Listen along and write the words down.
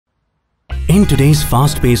In today's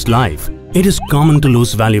fast-paced life, it is common to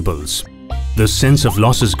lose valuables. The sense of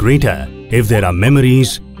loss is greater if there are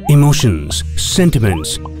memories, emotions,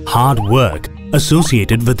 sentiments, hard work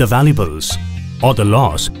associated with the valuables, or the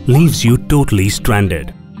loss leaves you totally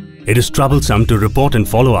stranded. It is troublesome to report and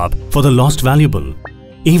follow up for the lost valuable.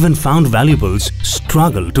 Even found valuables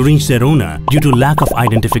struggle to reach their owner due to lack of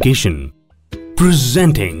identification.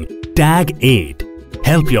 Presenting Tag8.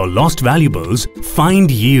 Help your lost valuables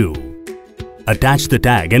find you. Attach the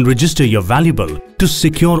tag and register your valuable to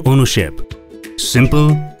secure ownership.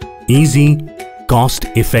 Simple, easy,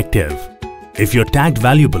 cost-effective. If your tagged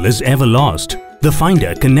valuable is ever lost, the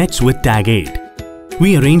finder connects with Tag8.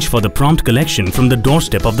 We arrange for the prompt collection from the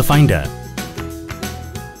doorstep of the finder.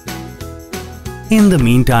 In the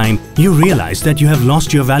meantime, you realize that you have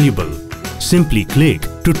lost your valuable. Simply click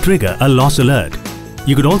to trigger a loss alert.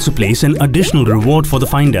 You could also place an additional reward for the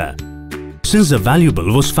finder. Since the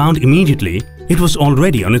valuable was found immediately, it was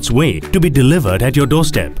already on its way to be delivered at your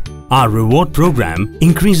doorstep. Our reward program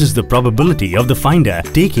increases the probability of the finder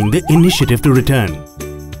taking the initiative to return.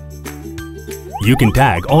 You can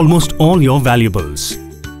tag almost all your valuables.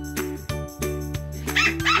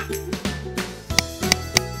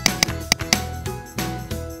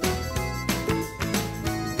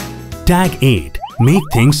 Tag8. Make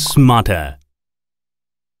things smarter.